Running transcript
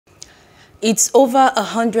It's over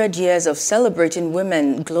 100 years of celebrating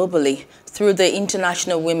women globally through the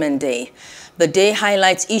International Women's Day. The day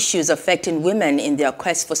highlights issues affecting women in their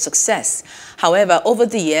quest for success. However, over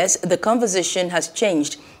the years, the conversation has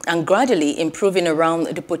changed and gradually improving around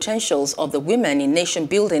the potentials of the women in nation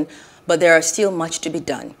building, but there are still much to be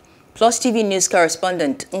done. Plus TV News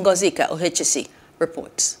correspondent Ngozika Ohechesi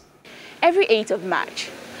reports. Every 8th of March,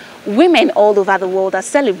 women all over the world are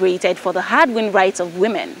celebrated for the hard-won rights of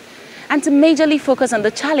women, and to majorly focus on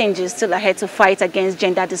the challenges still ahead to fight against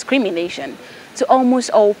gender discrimination to almost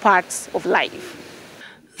all parts of life.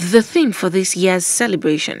 The theme for this year's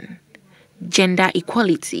celebration, Gender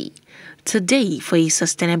Equality, Today for a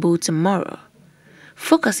Sustainable Tomorrow,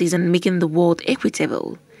 focuses on making the world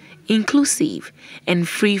equitable, inclusive, and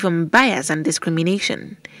free from bias and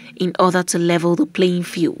discrimination in order to level the playing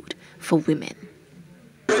field for women.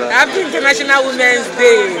 Happy International Women's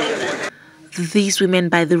Day! These women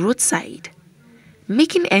by the roadside,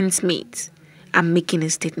 making ends meet and making a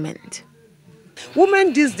statement.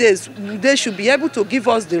 Women these days, they should be able to give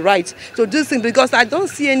us the right to do things, because I don't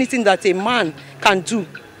see anything that a man can do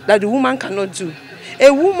that the woman cannot do.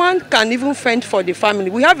 A woman can even fend for the family.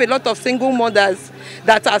 We have a lot of single mothers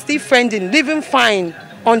that are still fending, living fine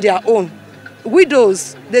on their own.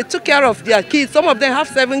 Widows, they took care of their kids. Some of them have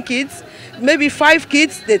 7 kids, maybe 5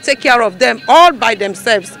 kids. They take care of them all by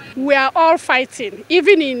themselves. We are all fighting,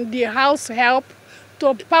 even in the house help,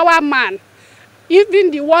 to power man.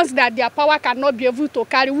 Even the ones that their power cannot be able to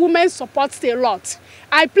carry, women support a lot.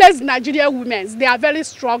 I place Nigerian women, they are very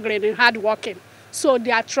struggling and hardworking, so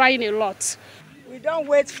they are trying a lot. We don't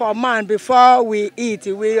wait for man before we eat.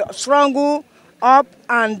 We struggle up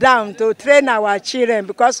and down to train our children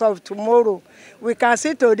because of tomorrow. We can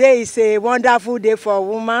see today is a wonderful day for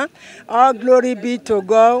women. All glory be to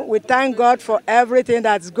God. We thank God for everything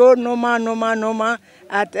that's good, normal,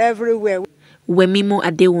 at everywhere. Wemimo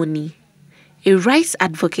Adewoni, a rights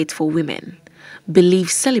advocate for women,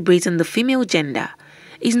 believes celebrating the female gender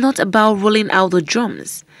is not about rolling out the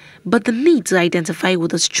drums, but the need to identify with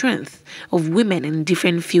the strength of women in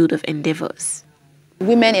different fields of endeavors.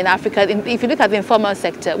 Women in Africa, if you look at the informal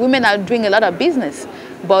sector, women are doing a lot of business.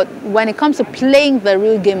 But when it comes to playing the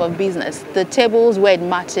real game of business, the tables where it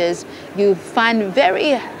matters, you find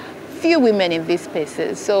very few women in these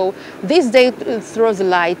spaces. So this day throws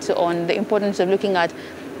light on the importance of looking at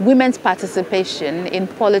women's participation in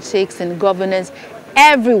politics and governance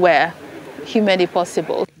everywhere humanly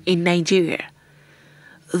possible. In Nigeria,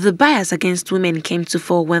 the bias against women came to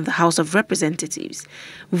fore when the House of Representatives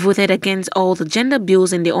voted against all the gender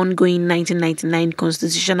bills in the ongoing 1999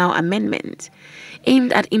 constitutional amendment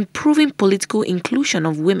aimed at improving political inclusion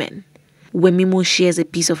of women. Wemimo shares a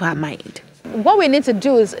piece of her mind. What we need to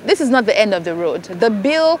do is, this is not the end of the road. The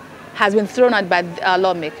bill has been thrown out by our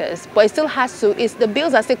lawmakers, but it still has to, the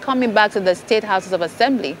bills are still coming back to the state houses of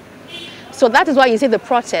assembly. So that is why you see the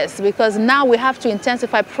protests, because now we have to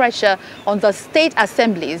intensify pressure on the state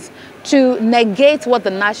assemblies to negate what the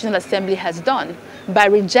National Assembly has done by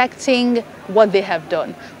rejecting what they have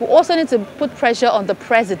done. We also need to put pressure on the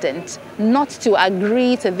president not to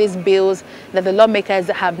agree to these bills that the lawmakers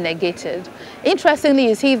have negated. Interestingly,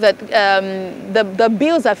 you see that the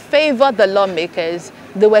bills that favor the lawmakers,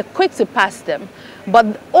 they were quick to pass them.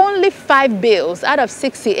 But only 5 bills out of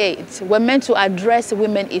 68 were meant to address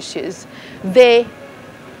women issues. They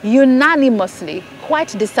unanimously, quite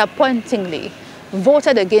disappointingly,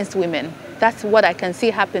 voted against women. That's what I can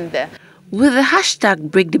see happen there. With the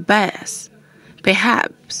hashtag Break the Bias,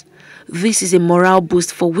 perhaps this is a morale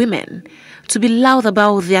boost for women to be loud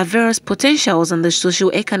about their various potentials in the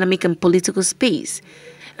socio-economic and political space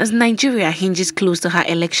as Nigeria hinges close to her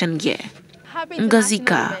election year.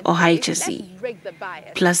 Ngozika Ohechesi,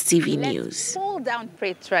 Plus TV News. Pull down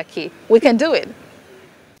patriarchy. We can do it.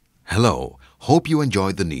 Hello, hope you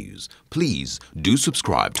enjoyed the news. Please do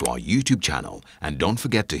subscribe to our YouTube channel and don't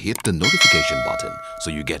forget to hit the notification button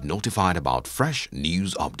so you get notified about fresh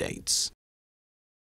news updates.